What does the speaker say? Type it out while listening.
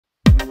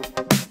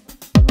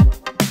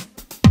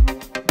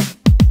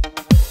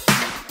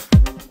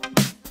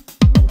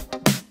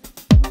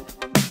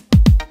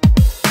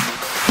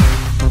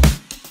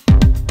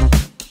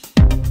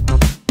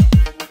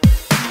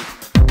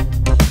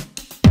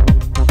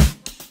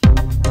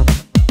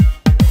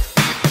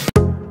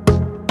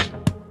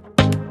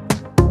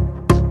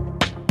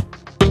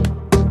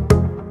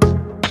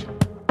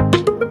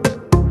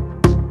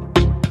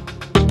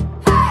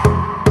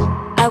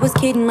I was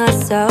kidding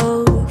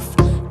myself.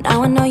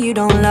 Now I know you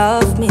don't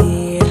love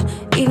me,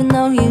 even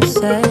though you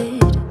said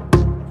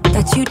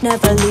that you'd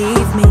never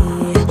leave me.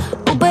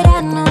 Oh, but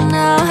I know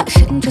now I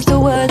shouldn't trust a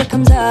word that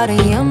comes out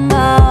of your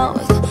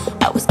mouth.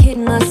 I was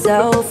kidding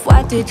myself.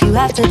 Why did you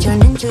have to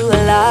turn into a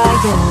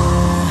liar?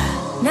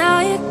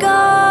 Now you're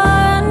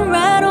gone,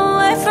 right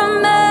away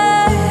from me,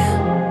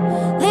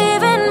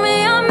 leaving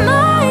me on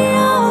my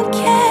own.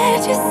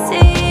 Can't you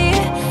see?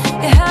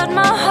 You had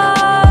my heart.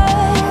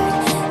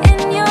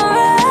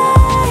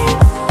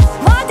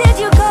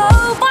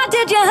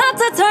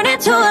 Turn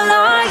into a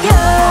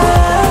liar,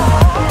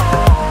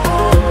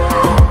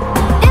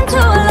 into a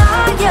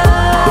liar.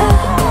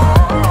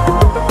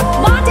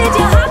 Why did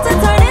you have to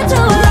turn into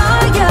a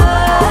liar,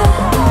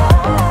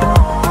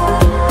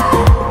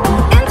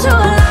 into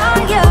a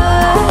liar?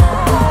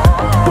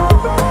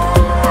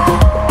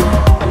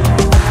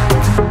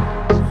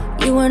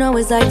 You weren't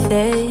always like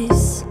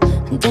this.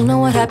 Don't know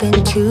what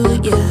happened to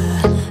you.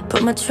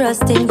 Put my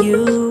trust in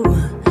you.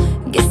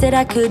 Guess that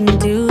I couldn't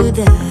do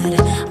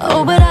that.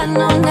 Oh, but I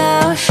know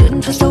now I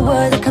shouldn't trust a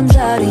word that comes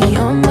out of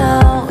your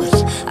mouth.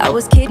 I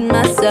was kidding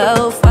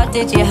myself. Why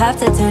did you have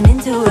to turn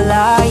into a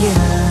liar?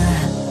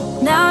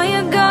 Now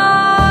you're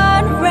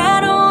gone,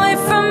 ran away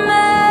from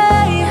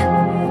me,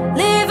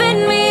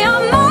 leaving me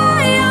on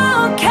my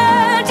own.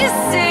 Can't you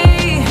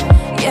see?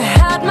 You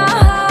had my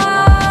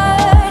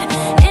heart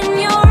in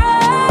your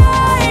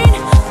rain.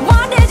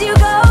 Why did you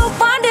go?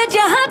 Why did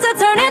you have to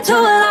turn into a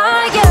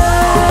liar?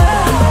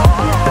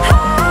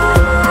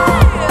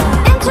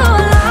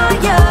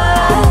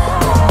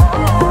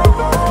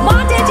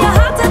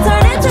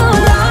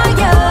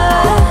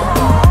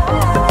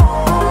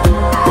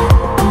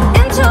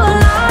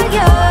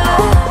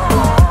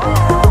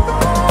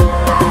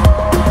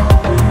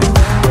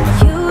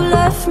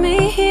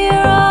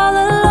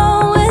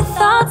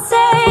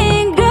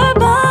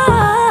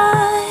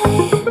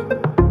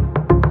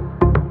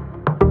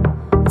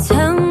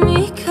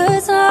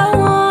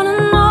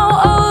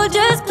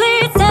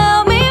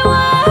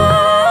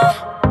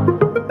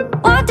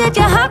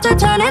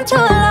 Turn into a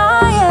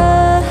liar.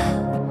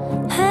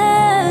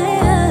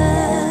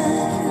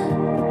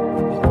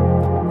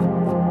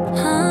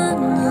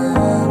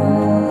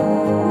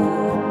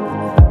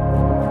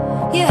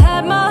 You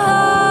had my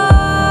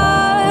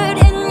heart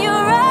in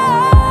your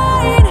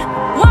rain.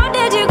 Why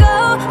did you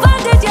go? Why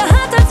did you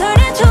have to turn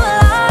into a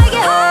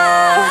liar?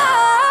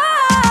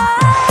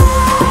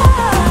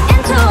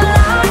 Into a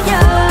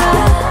liar.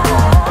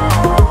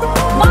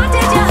 Why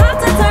did you have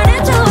to turn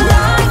into a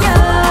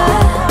liar?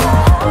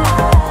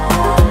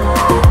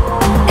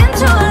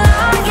 Into a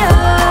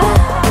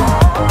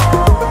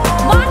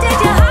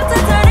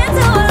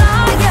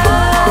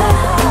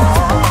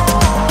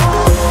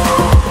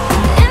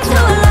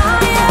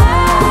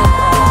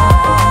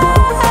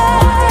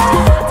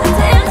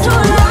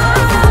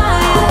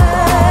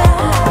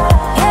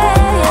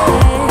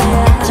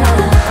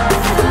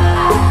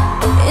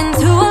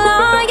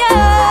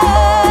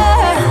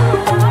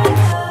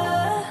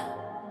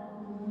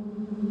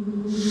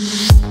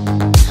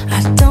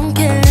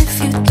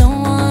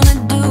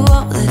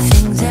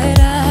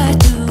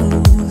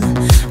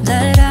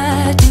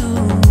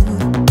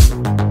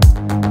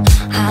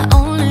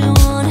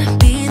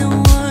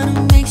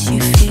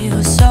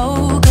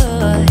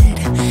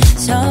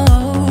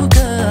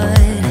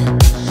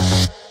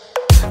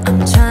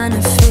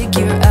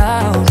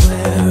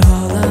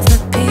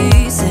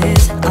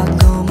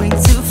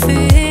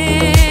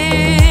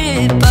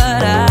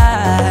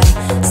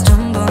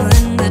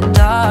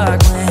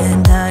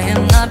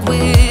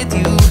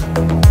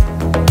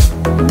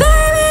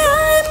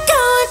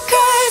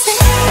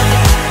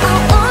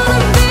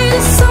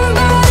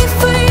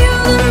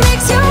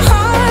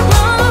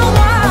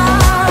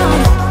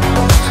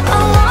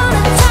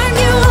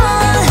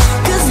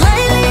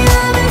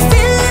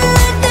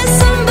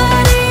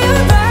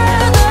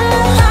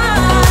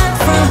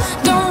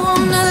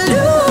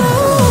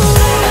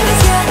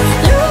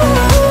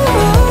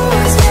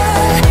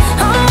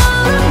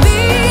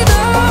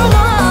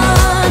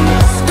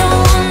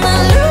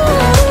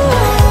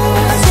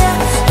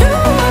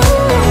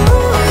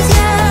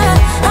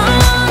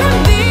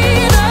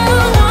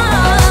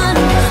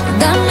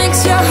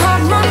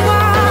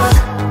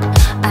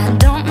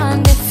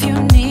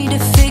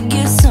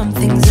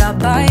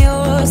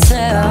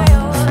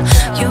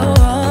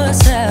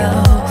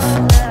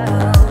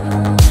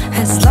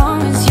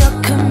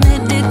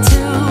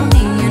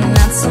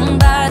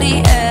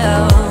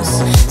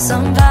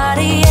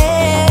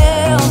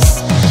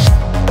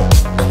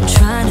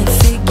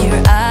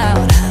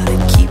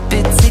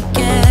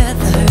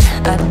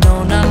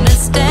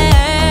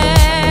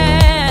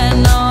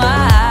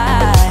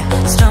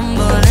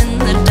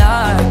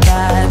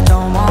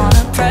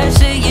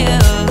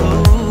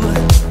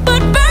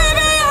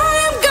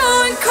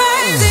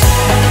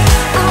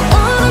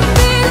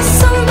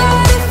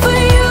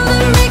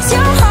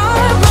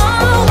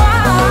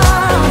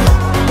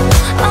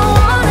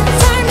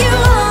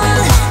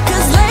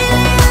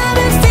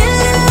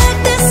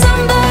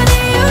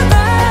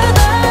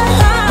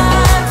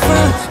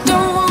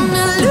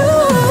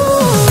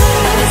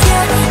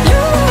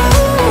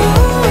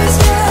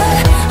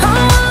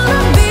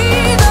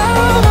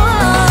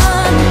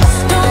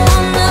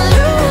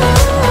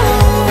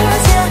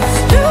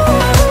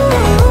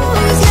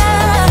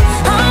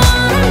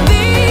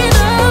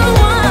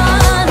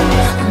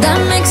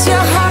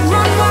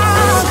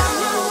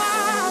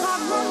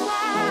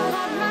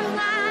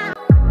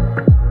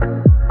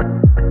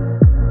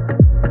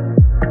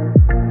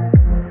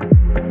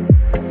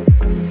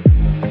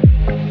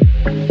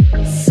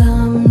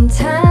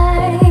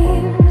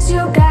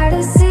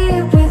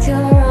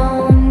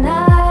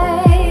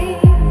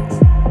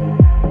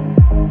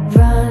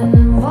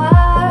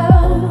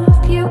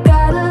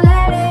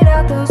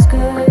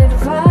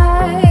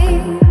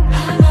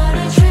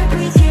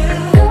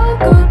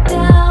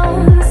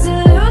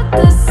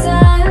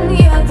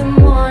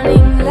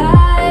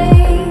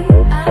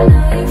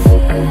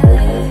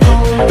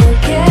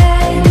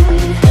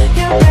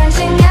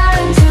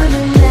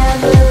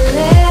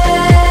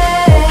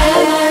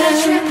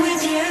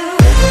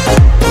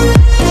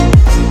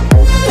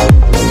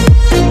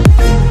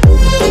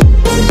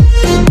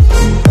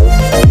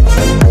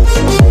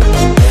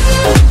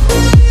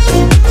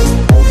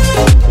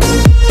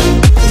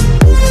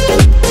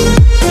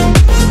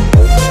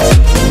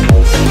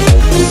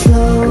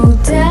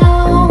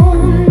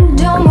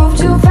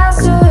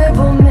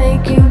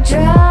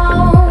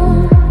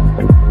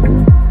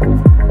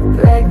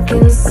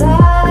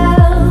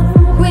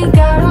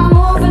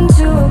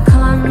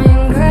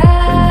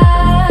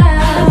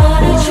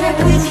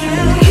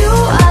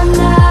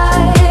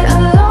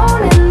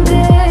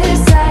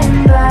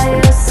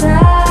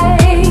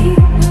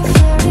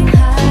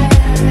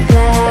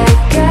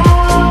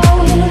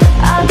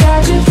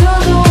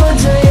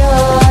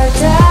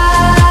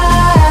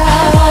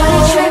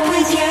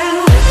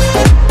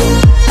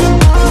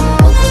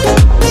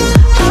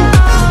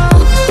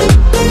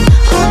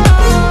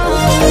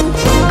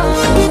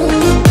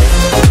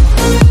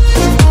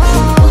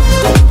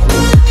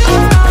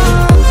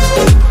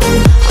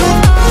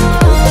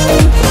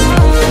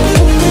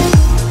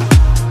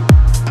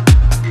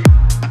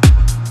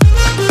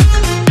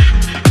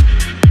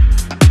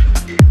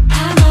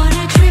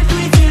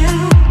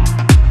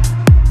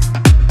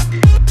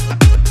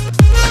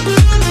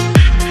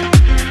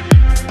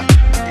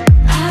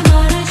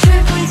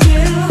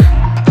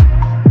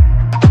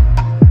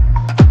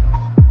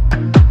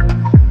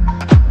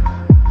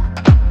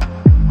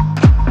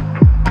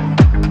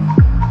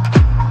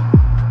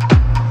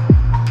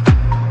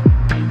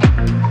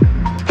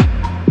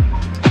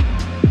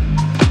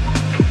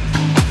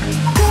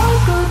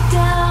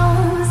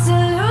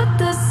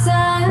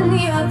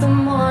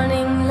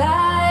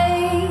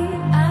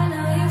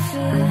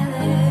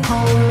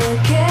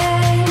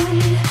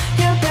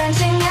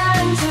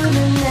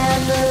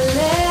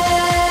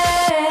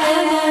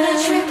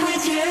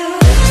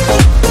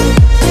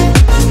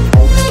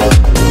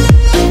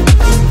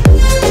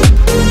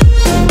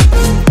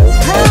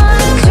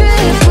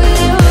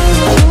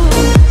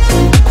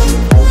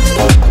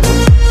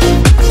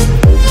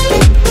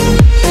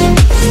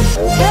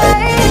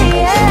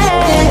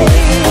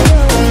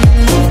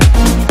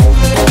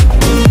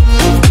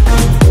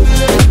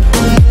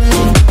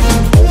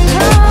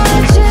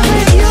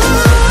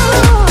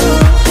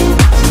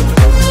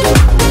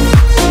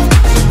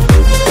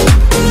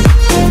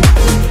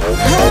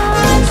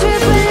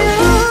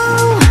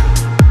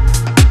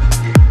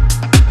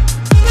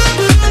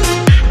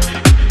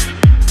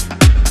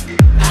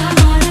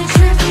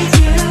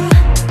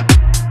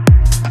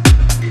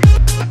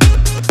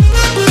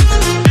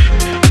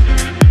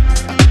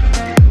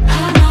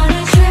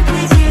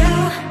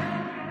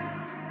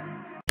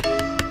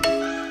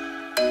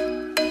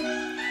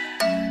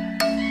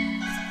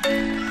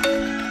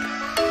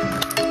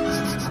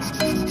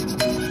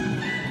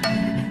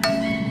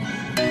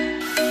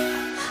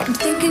I'm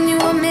thinking you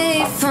were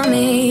made for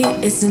me.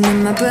 Isn't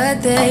it my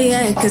birthday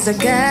yet? Cause I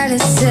gotta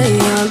say,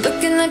 you're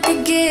looking like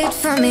a gift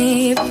for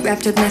me,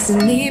 wrapped up nice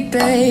and neat,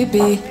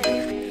 baby.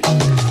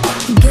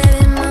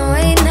 Get in my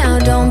way now,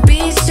 don't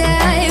be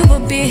shy.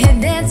 We'll be here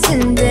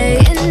dancing day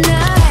and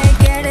night.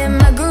 Get in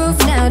my groove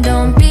now,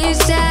 don't be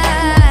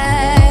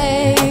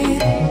shy.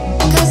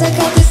 Cause I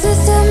got this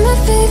list of my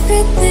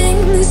favorite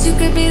things. You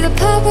could be the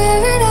part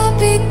where it all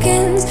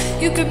begins.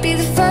 You could be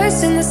the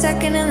first and the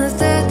second and the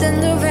third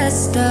and the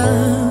rest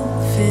of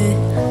it.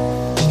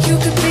 You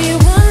could be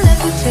one of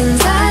the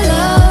things I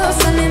love.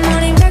 Sunday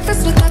morning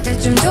breakfast with my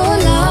bedroom door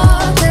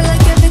locked. I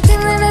like everything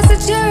that has a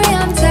cherry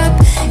on top.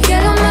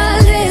 Get on my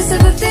list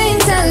of the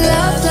things I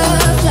love,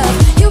 love, love.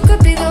 You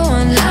could be the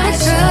one I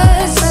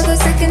trust. All the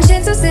second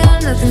chances, they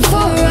are nothing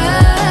for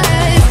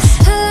us.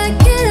 I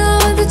like it all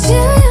with the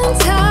cherry on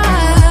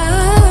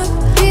top.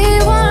 Be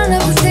one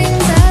of the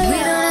things I love. We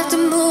don't have to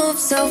move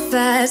so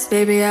fast,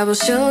 baby, I will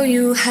show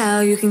you how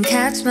you can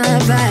catch my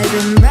vibe.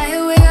 And right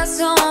away, got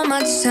so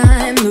much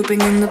time,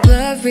 looping in the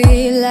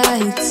blurry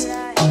lights.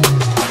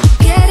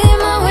 Get in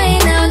my way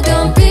now,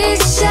 don't be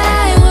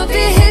shy. We'll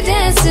be here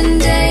dancing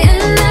day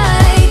and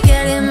night.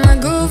 Get in my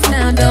groove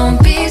now,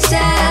 don't be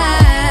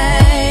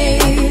shy.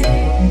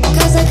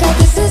 Cause I got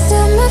this list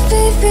of my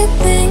favorite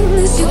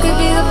things. You could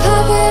be the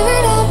part where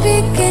it all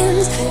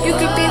begins. You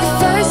could be the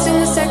first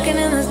and the second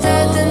and the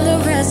third and the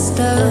rest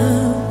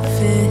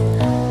of it.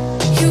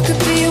 You could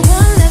be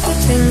one of the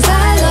things I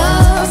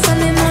love.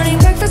 Sunday morning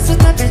breakfast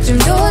with my bedroom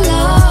door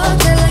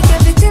locked. I like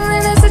everything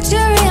that has a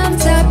cherry on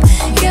top.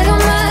 Get on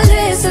my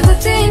list of the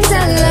things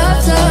I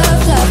love,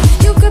 love, love.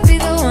 You could be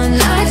the one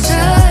I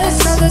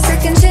trust. All the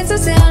second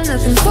chances, they are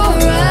nothing for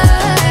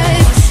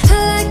us. I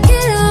like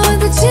it all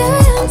with the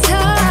cherry on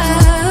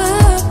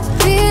top.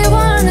 Be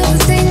one of the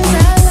things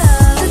I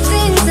love. The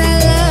things I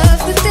love,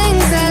 the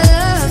things I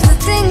love, the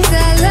things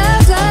I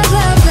love, love,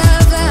 love,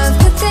 love, love.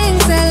 The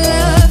things I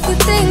love, the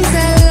things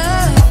I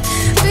love.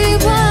 Be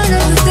one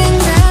of the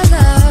things I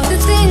love. The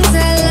things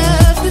I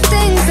love, the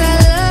things I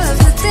love,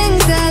 the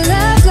things I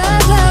love,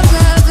 love, love,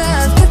 love,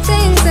 love. The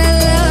things I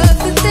love,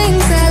 the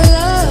things I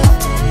love.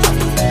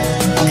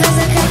 Cause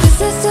I got this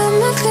list of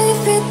my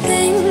favorite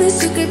things.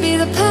 You could be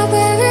the part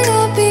where it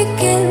all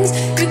begins.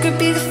 You could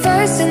be the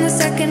first and the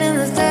second and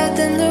the third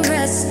and the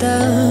rest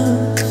of